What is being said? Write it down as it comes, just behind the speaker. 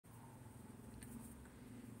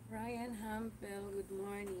Ryan Hampel, good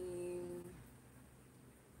morning.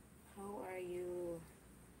 How are you?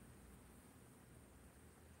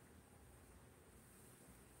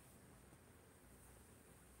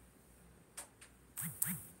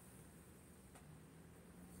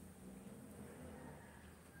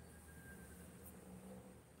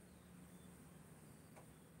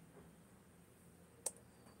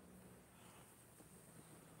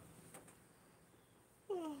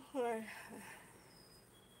 Oh,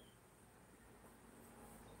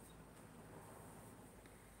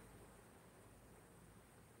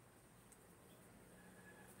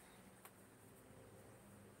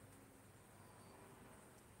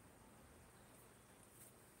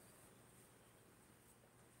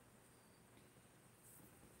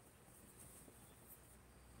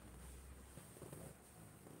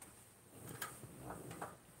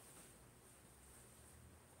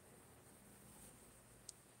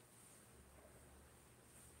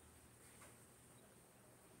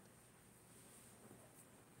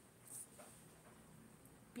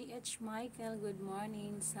 PH Michael, good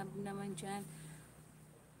morning. Sub naman dyan.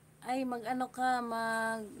 Ay, mag-ano ka,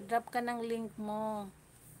 mag-drop ka ng link mo.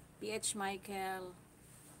 PH Michael.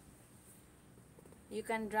 You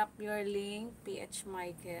can drop your link, PH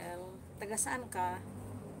Michael. Taga saan ka?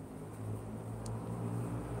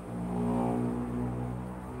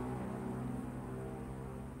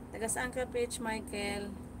 Taga saan ka, PH Michael?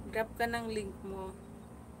 Drop ka ng link mo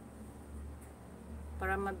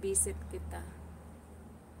para ma-visit kita.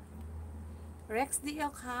 Rex D.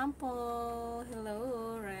 Ocampo.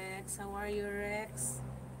 Hello, Rex. How are you, Rex?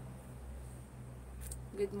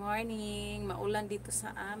 Good morning. Maulan dito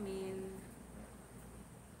sa amin.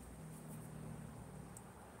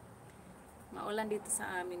 Maulan dito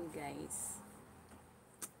sa amin, guys.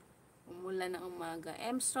 Umulan ng umaga.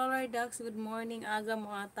 M. Stroller Ducks, good morning. Aga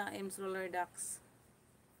mo ata, M. Stroller Ducks.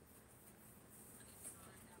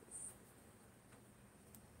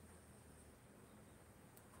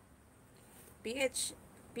 PH,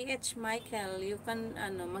 PH Michael, you can,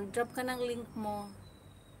 mag-drop ka ng link mo.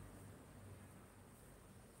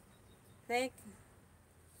 Thank,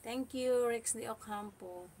 thank you, Rex de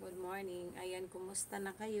Ocampo. Good morning. Ayan, kumusta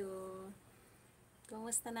na kayo?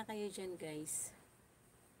 Kumusta na kayo dyan, guys?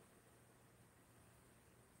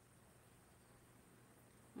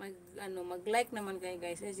 Mag-like naman kayo,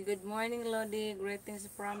 guys. Good morning, Lodi. Greetings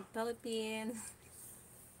from Philippines.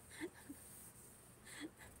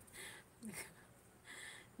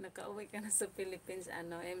 Nakauwi ka na sa Philippines,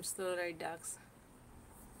 M. Stoller Ducks.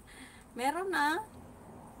 Meron na.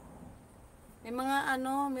 May mga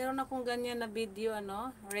meron akong ganyan na video,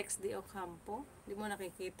 Rex de Ocampo. Hindi mo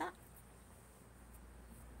nakikita.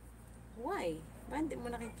 Why? Ba hindi mo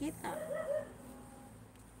nakikita?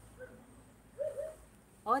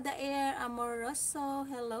 Oda Air Amoroso.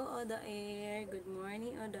 Hello, Oda Air. Good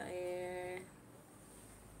morning, Oda Air.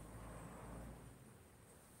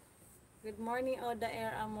 Good morning, Oda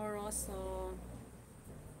Air Amoroso.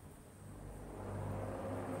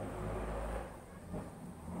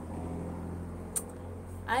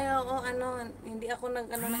 Ay, oo, hindi ako ng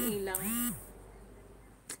ilaw.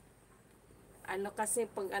 Kasi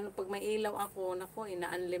pag may ilaw ako, nako,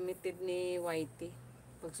 ina-unlimited ni Whitey.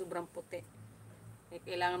 Pag sobrang puti.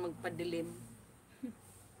 Kailangan magpadilim.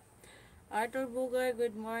 Arthur Bogar,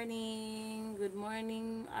 good morning. Good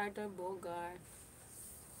morning, Arthur Bogar.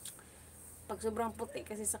 Pag sobrang puti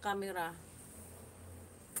kasi sa camera,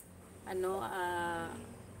 ano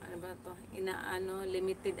ba to?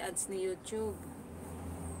 Limited ads ni YouTube.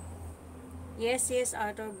 Yes,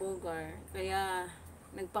 Arthur Bogar. Kaya,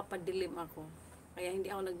 nagpapadilim ako. Kaya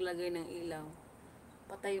hindi ako naglagay ng ilaw.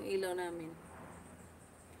 Patay yung ilaw namin.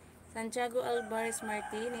 Santiago Alvarez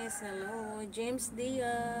Martinez, hello. James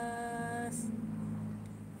Diaz,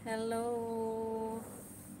 hello.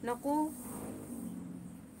 Naku,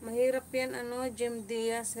 mahirap yan, James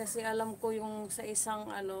Diaz, kasi alam ko yung sa isang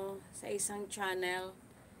channel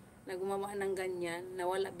na gumawa ng ganyan,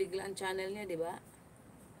 nawala bigla ang channel niya, di ba?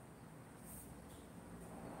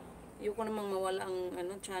 Ayoko namang mawala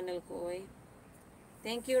ang channel ko, eh.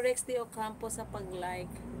 Thank you, Rex D. Ocampo, sa pag-like.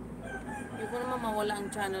 Ayoko namang mawala ang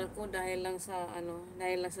channel ko dahil lang sa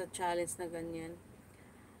challenge na ganyan.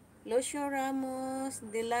 Lucio Ramos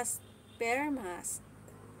de las Permas.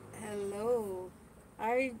 Hello.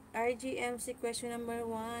 RGMC question number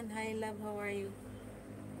 1. Hi, love. How are you?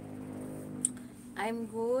 I'm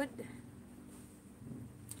good.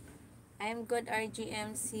 I'm good,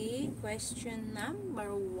 RGMC. Question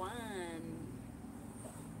number 1.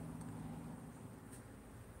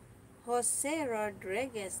 Jose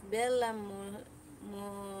Rodriguez Bella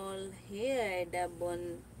Mulher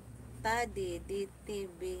libertade, diti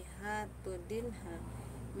bihato dinha,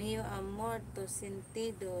 mio amor to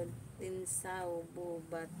sentido, tinsao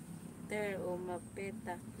bubater o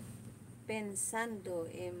mapeta, pensando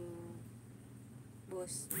en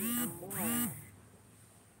vos mi amor.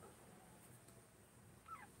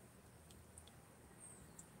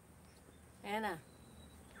 Ayan na.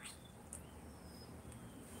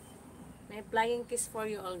 May flying kiss for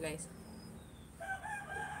you all, guys.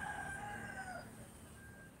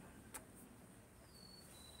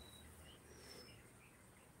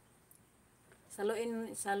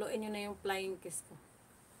 Saluin nyo na yung flying kiss ko.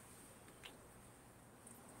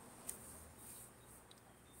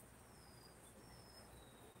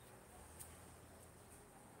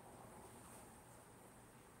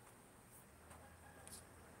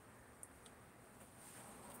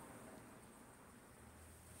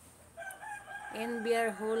 In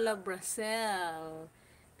Bierhula, Brazil.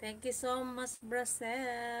 Thank you so much,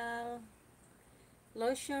 Brazil.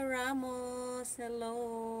 Lucia Ramos,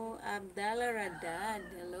 hello. Abdallah Radad,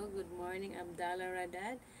 hello. Good morning, Abdallah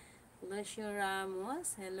Radad. Lucia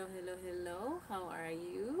Ramos, hello, hello, hello. How are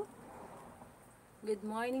you? Good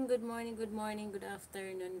morning, good morning, good morning, good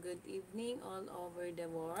afternoon, good evening, all over the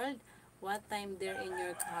world. What time there in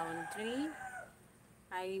your country?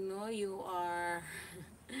 I know you are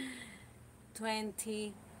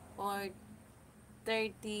 20 or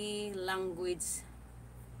 30 language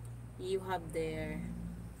you have there.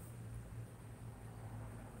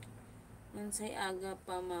 Unsay aga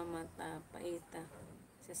pa mamata paita.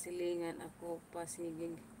 Sa silingan ako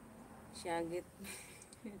pasigig syagit.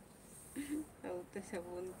 Auto sa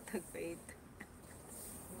buntag paita.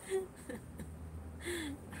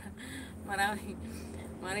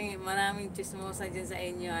 maraming chismosa dyan sa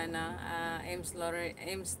inyo, ano, M.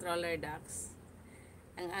 Stroller Ducks.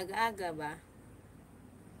 Ang aga-aga ba?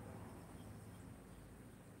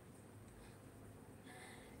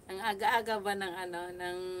 Ang aga-aga ba ng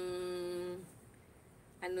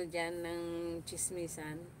ano dyan, ng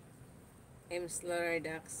chismisan? M. Stroller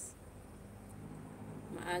Ducks.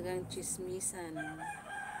 Maagang chismisan.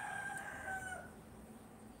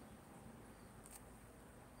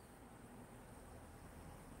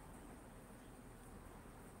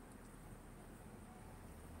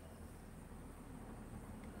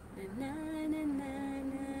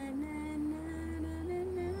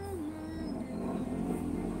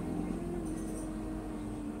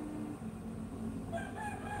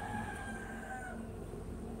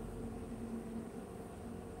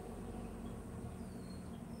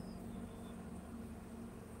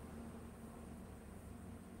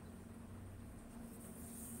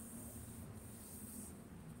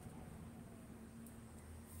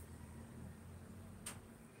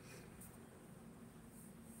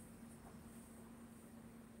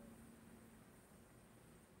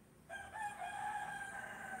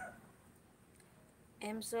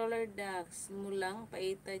 M. Solar Dax, mulang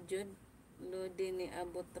paita jud lodi ni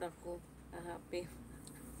abot ra ko happy.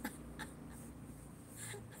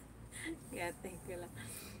 Gate ko lang.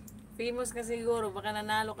 Famous ka siguro, baka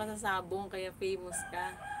nanalo ka sa sabong kaya famous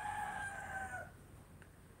ka.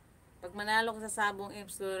 Pag manalo ka sa sabong M.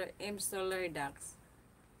 Solar Dax,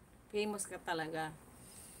 famous ka talaga.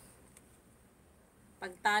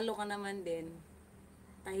 Pag talo ka naman din,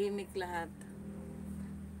 tahimik lahat.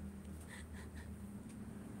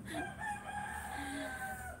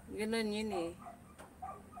 Ganun yun eh.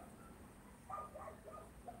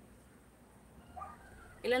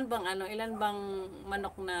 Ilan bang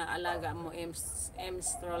manok na alaga mo, M.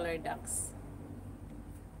 Stroller Ducks?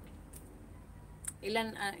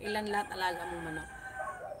 Ilan lahat alaga mo manok?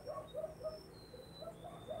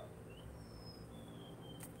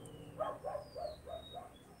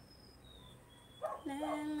 La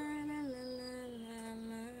la la la la la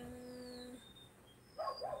la.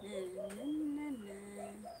 Na na na na.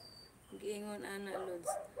 Giingon ana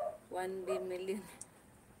Lods, 1 million.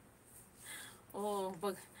 Oh,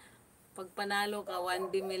 pag panalo ka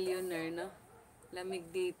 1 millionaire, no?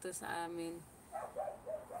 Lamig dito sa amin.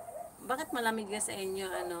 Bakit malamig ka sa inyo,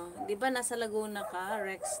 ano? 'Di ba nasa Laguna ka,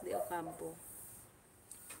 Rex de Ocampo?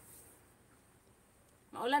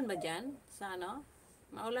 Maulan ba diyan sa ano?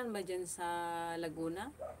 Maulan ba diyan sa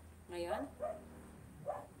Laguna ngayon?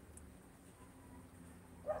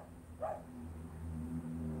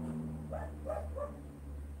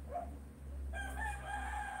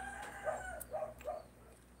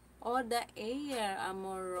 Oh, the air,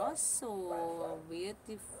 amoroso,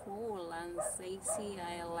 beautiful, and sexy.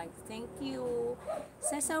 I like. Thank you,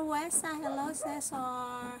 Cesar Wesa. Hello,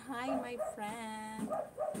 Cesar. Hi, my friend.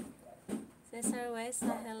 Cesar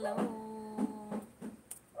Wesa, hello.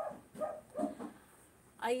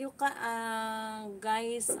 Ayuka,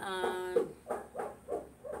 guys,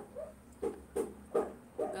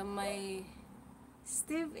 gamay.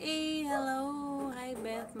 Steve A, hello. Hi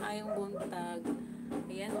Beth, maayong buntag.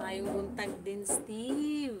 Ayan, maayong buntag din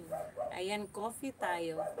Steve. Ayan, coffee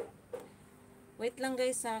tayo. Wait lang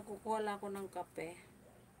guys ha, kukuha lang ako ng kape.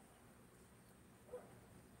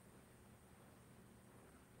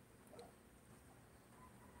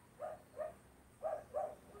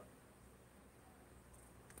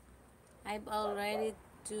 I've already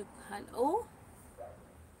took oh,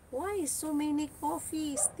 why so many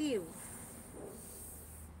coffee, Steve?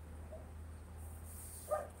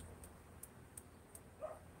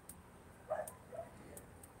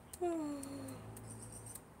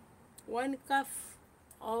 One cup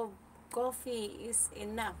of coffee is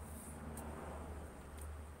enough.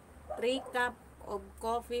 3 cup of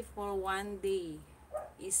coffee for one day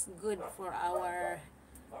is good for our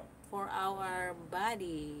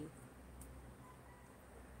body.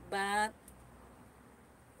 But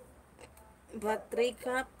 3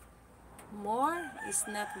 cup more is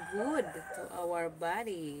not good to our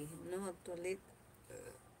body. No, to let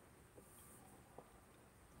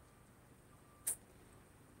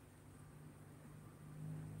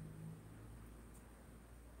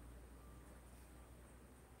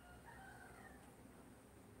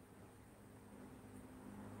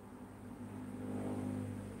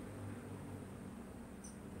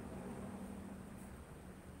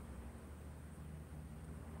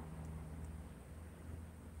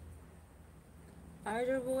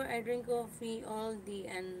Arthur, I drink coffee all day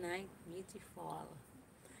and night. Beautiful.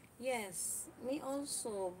 Yes, me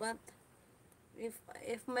also. But if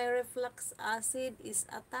my reflux acid is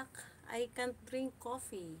attack, I can't drink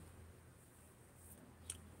coffee.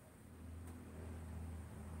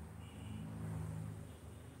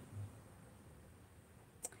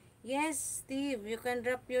 Yes, Steve, you can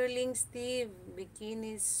drop your link, Steve.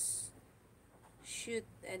 Bikinis shoot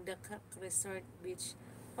at the Kak Resort Beach.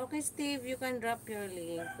 Okay, Steve, you can drop your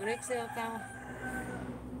link. Correct, welcome.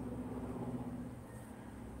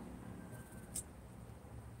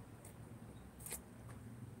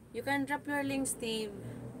 You can drop your link, Steve.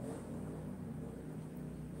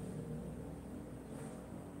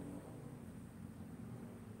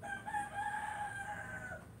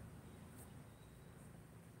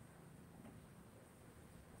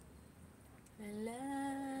 La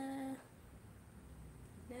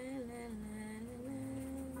la la la la la.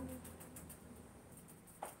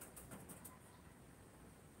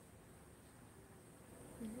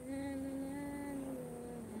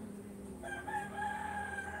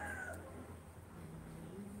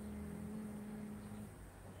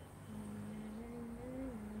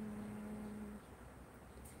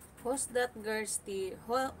 Who's that girl, Steve?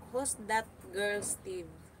 Who's that girl, Steve?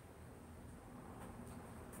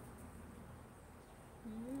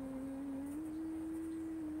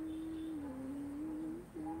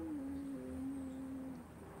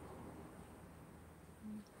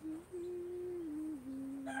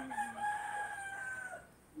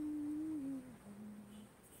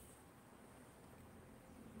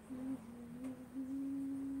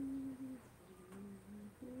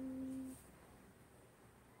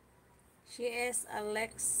 She is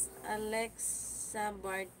Alexa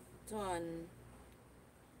Barton.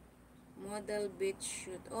 Model beach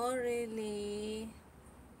shoot. Oh, really?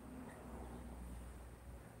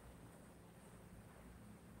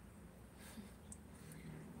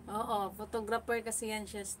 Oo, photographer kasi yan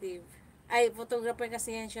siya, Steve. Ay, photographer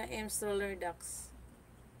kasi yan siya, M. Stroller Ducks.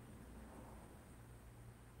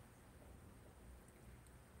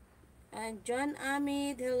 John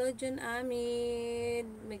Amid. Hello, John Amid.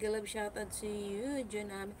 Mega love shoutout to you, John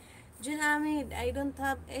Amid. John Amid, I don't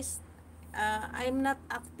have I'm not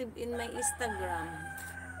active in my Instagram.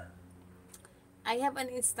 I have an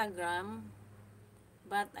Instagram,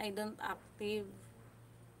 but I don't active.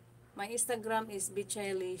 My Instagram is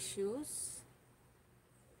Bichailicious.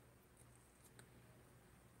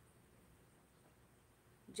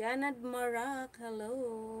 Janad Marak,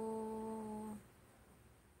 hello.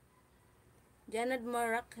 Janad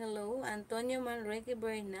Marak, hello. Antonio Manrique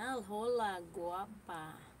Bernal, hola,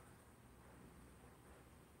 guapa.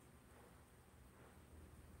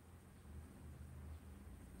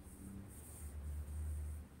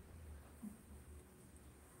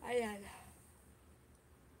 Ayan.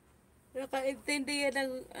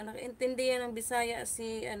 Nakaintindihan ng Bisaya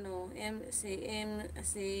si si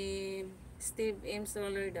Steve M.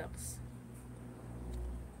 Solar Ducks.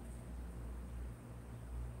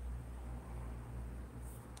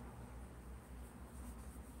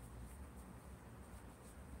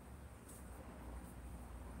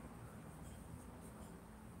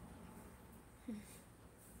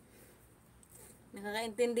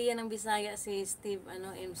 Nakakaintindi yan ng Bisaya si Steve,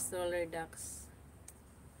 Installer Dax.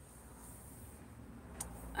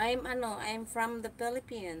 I'm from the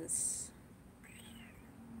Philippines.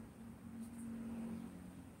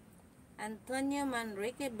 Antonio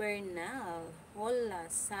Manrique Bernal. Hola,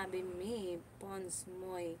 sabi mi, pons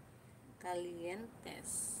moy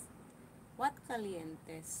calientes. What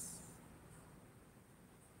calientes?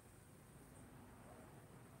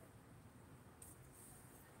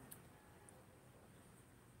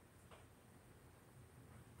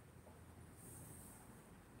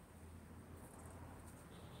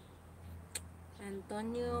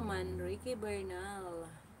 Antonio Manrique Bernal.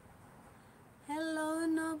 Hello,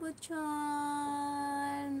 Nobuchan.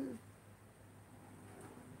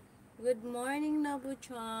 Good morning,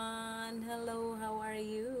 Nobuchan. Hello, how are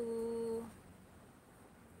you?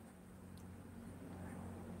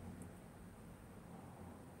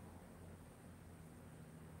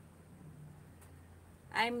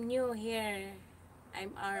 I'm new here.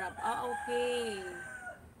 I'm Arab. Oh, okay.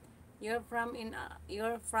 You're from in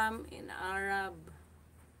Arab.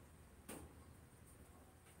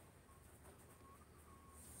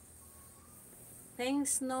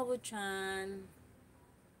 Thanks, Nobu-chan.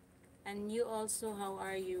 And you also, how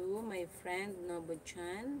are you, my friend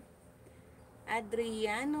Nobu-chan?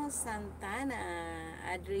 Adriano Santana.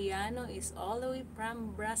 Adriano is all the way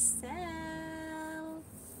from Brazil.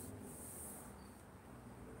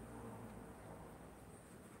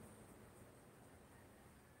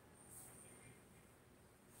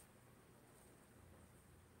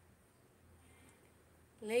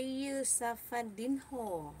 Leo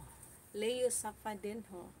Safadinho. Leo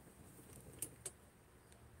Safadinho.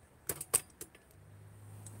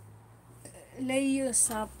 Leo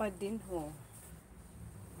Safadinho.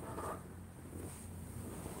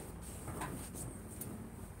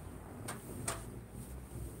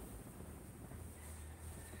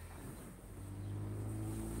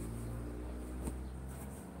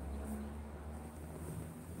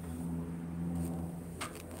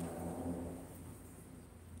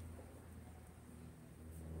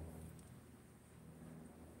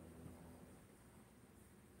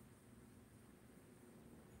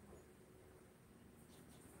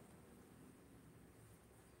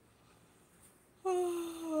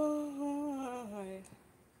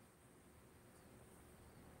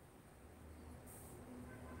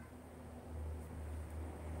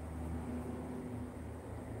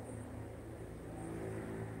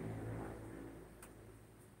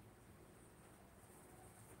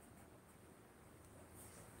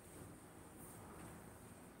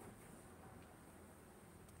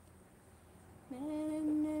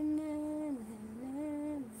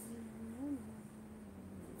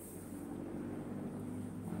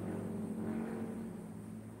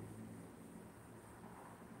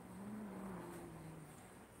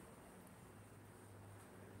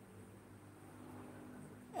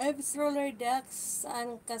 Eves Roller Dax,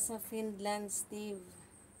 saan ka sa Finland, Steve?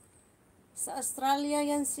 Sa Australia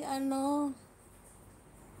yan si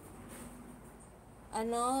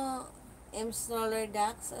Eves Roller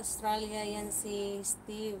Dax, Australia yan si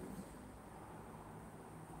Steve.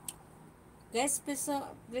 Guys,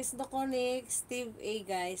 please do connect Steve A,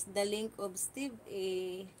 guys. The link of Steve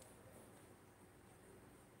A.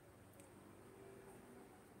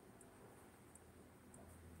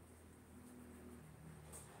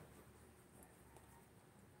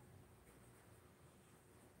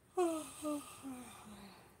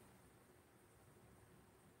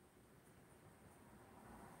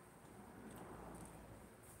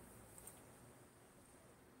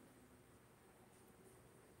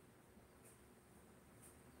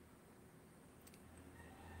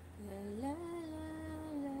 La la la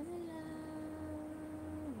la la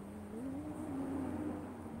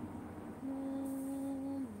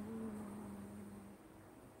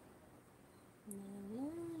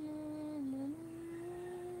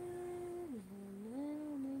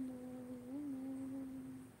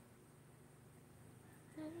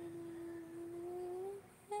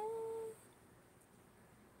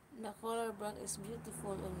the color black is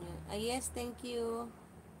beautiful on you. Yes, thank you.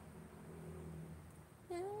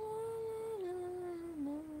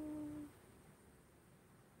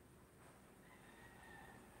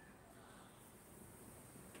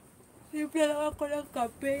 Timpla lang ako ng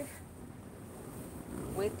kape.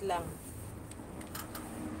 Wait lang.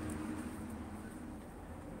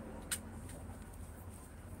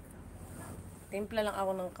 Timpla lang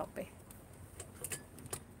ako ng kape.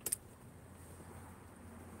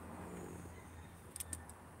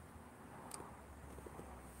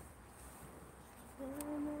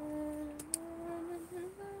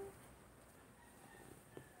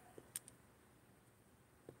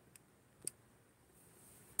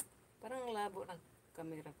 labo ng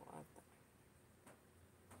camera ko ata.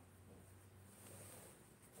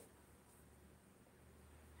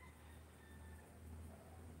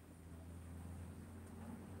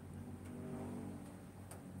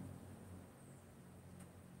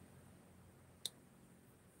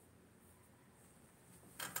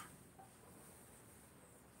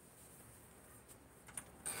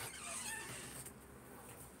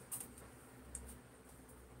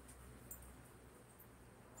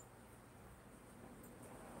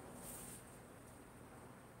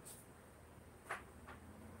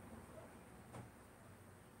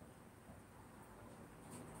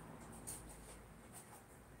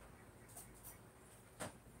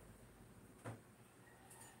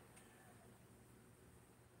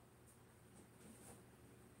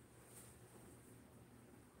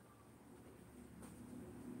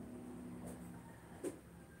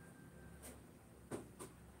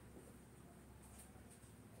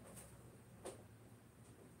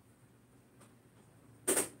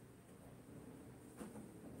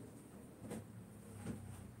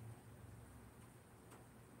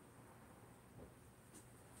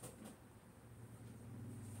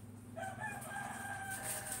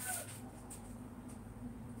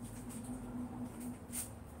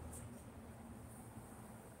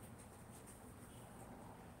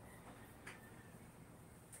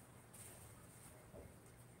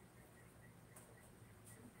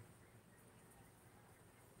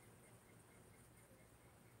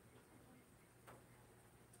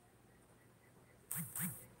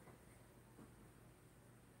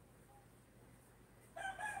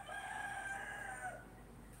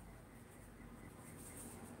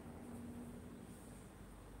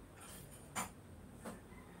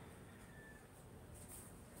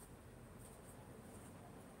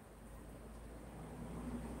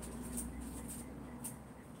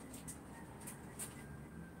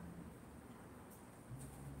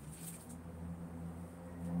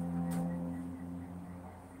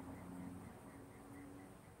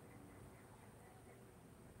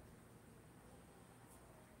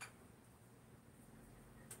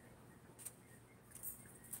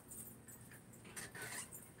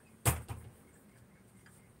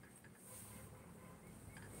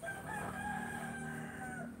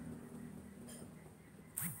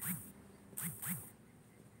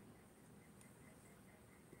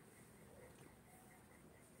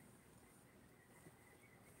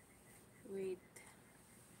 Wait.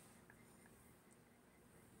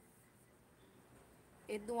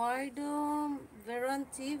 Eduardo Veron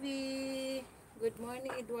TV. Good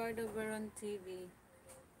morning, Eduardo Veron TV.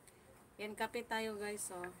 Yan, kape tayo guys,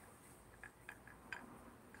 oh.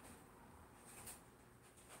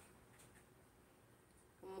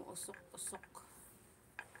 Umuusok-usok.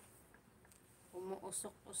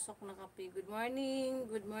 Umuusok-usok na kape. Good morning,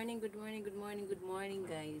 good morning, good morning, good morning, good morning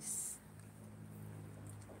guys.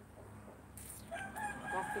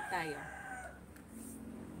 Coffee tayo.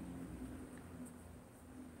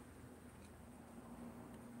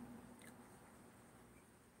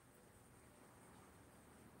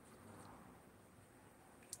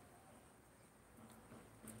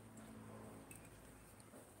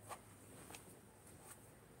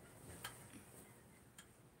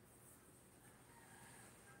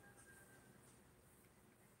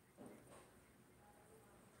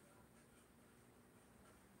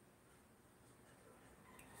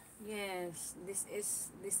 Yes, this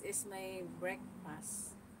is my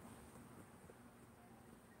breakfast.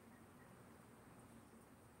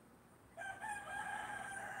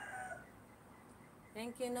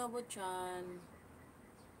 Thank you, Nobu-chan.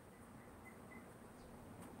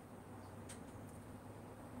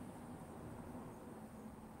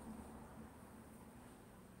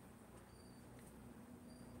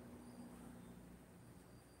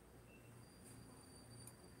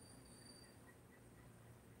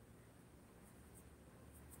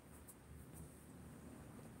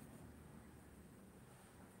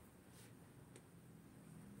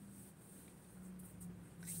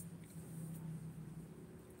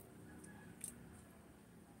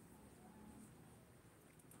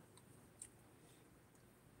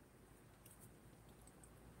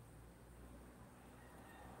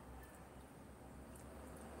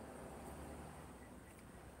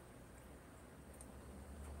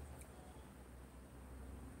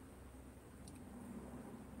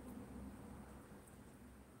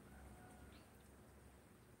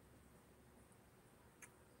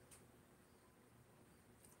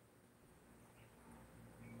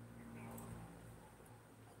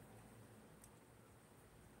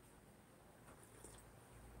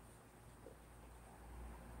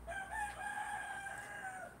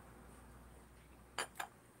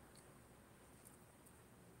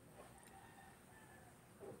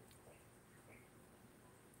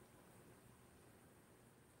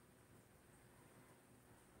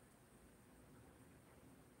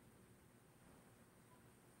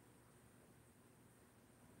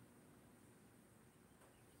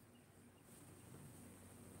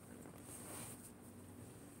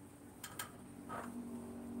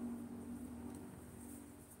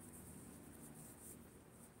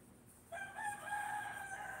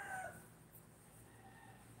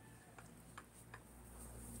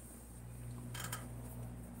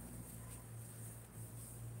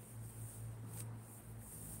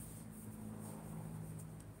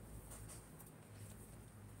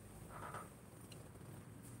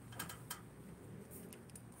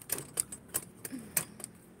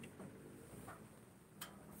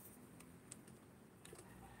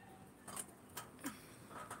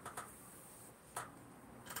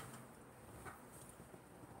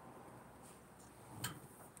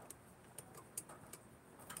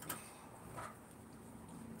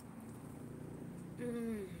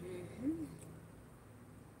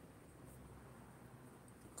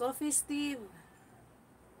 Coffee Steve.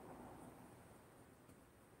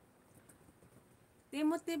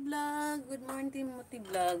 Timothy Vlog. Good morning, Timothy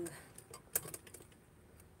Vlog.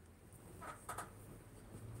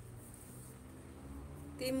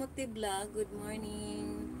 Timothy Vlog, good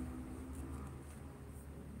morning.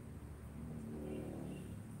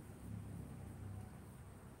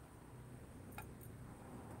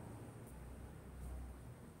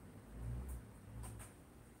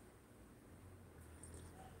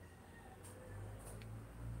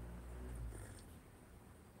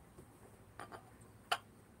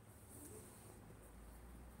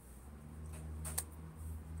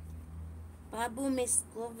 Pabu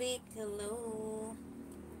Miskovic, hello.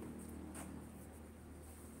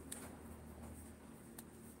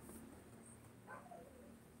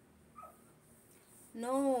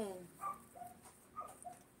 No.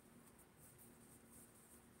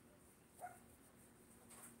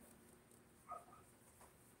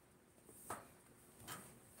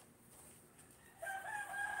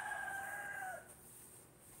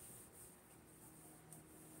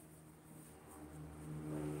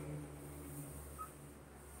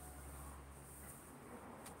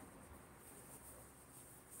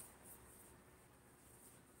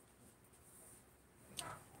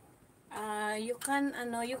 You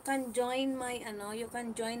can join my channel. You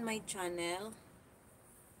can join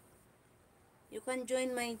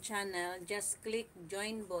my channel. Just click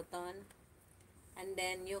join button, and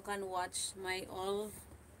then you can watch my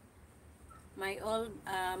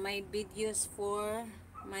videos for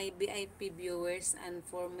my VIP viewers and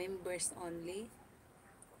for members only.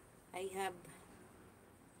 I have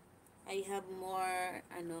I have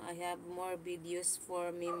more videos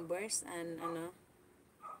for members and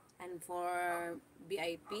for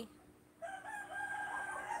VIP.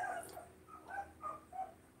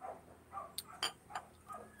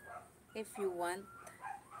 If you want,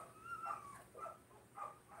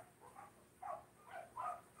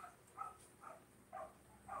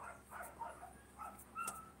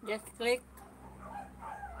 just click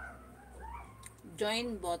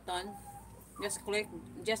join button. Just click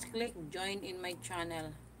join in my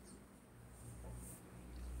channel.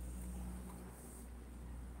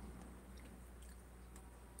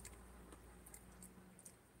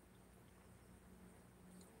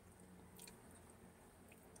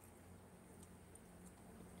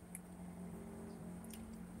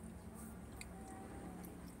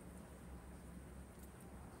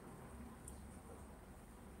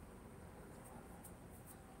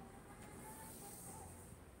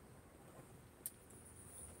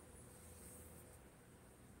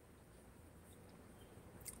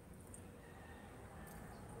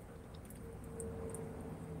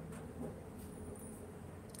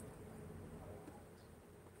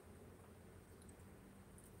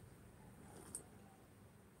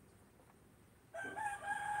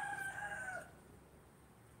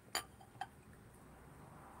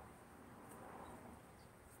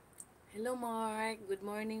 Hello Mark, good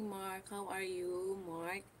morning Mark. How are you,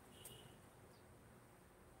 Mark?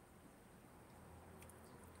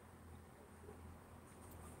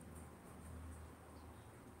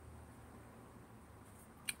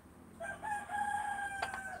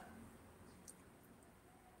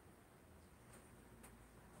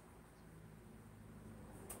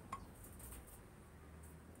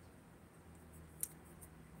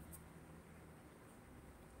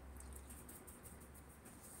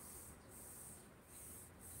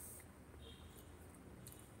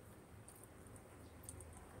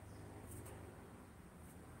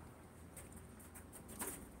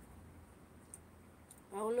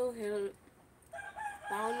 Paulo Hil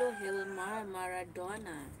Paulo Hilmar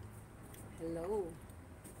Maradona. Hello.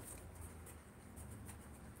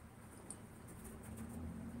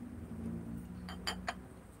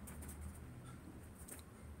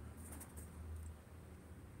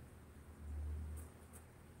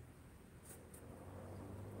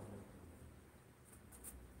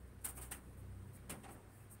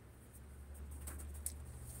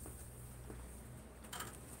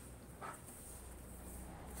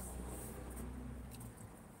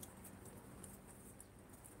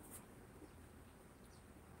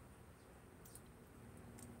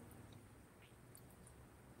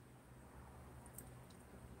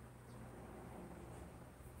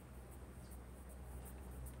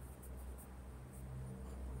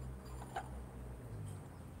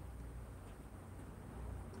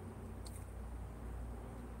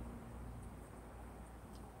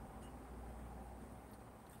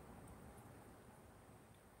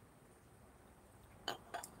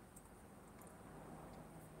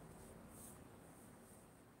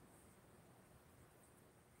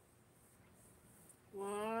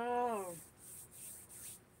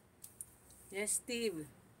 Yes, Steve.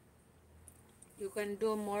 You can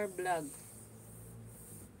do more vlog.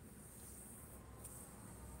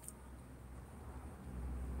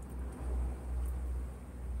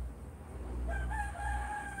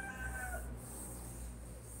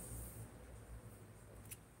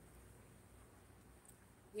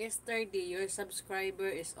 Yesterday, your subscriber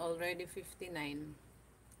is already 59.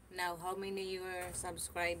 Now, how many your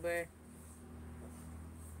subscriber?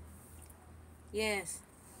 Yes.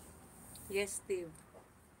 Yes, Steve.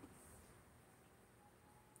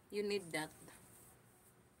 You need that.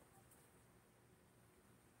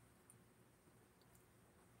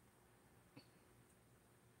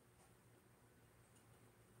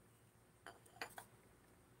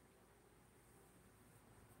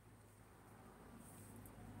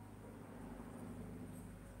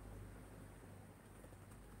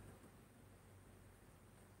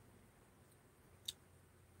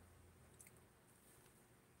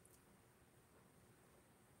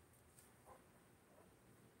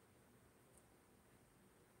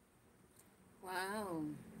 Wow.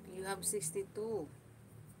 You have 62.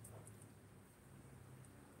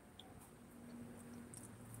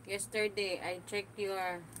 Yesterday, I checked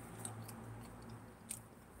your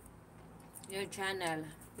channel.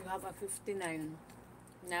 You have a 59.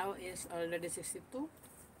 Now is already 62.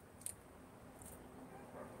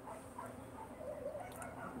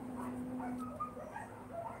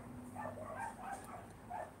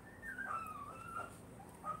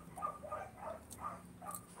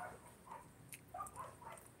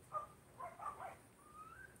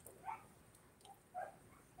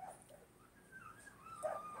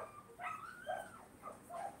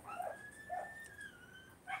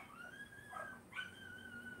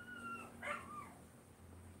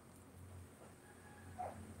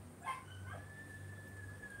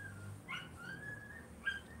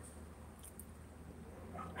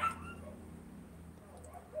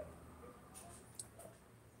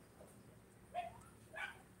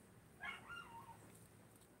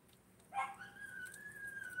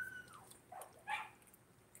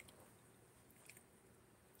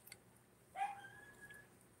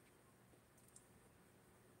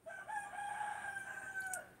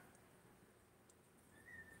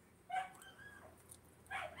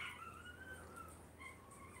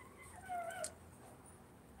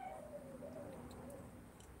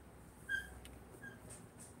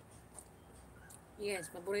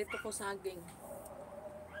 Yes, paborito ko saging.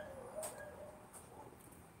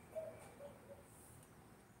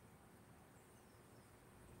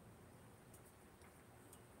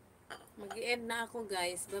 Mag-i-end na ako,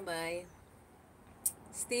 guys. Bye-bye.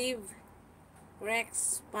 Steve,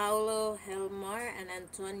 Rex, Paulo, Helmar, and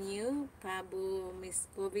Antonio, Pablo, Miss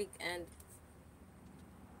Kovic, and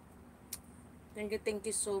thank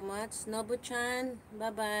you so much. Nobu-chan,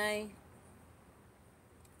 bye-bye.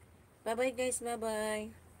 Bye-bye, guys. Bye-bye.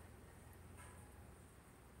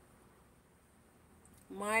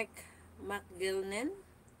 Mark McGillnen,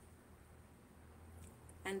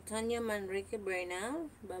 Antonio Manrique Bernal,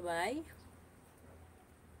 bye-bye.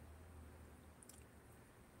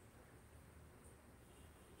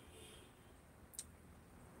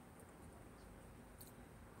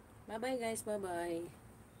 Bye-bye, guys. Bye-bye.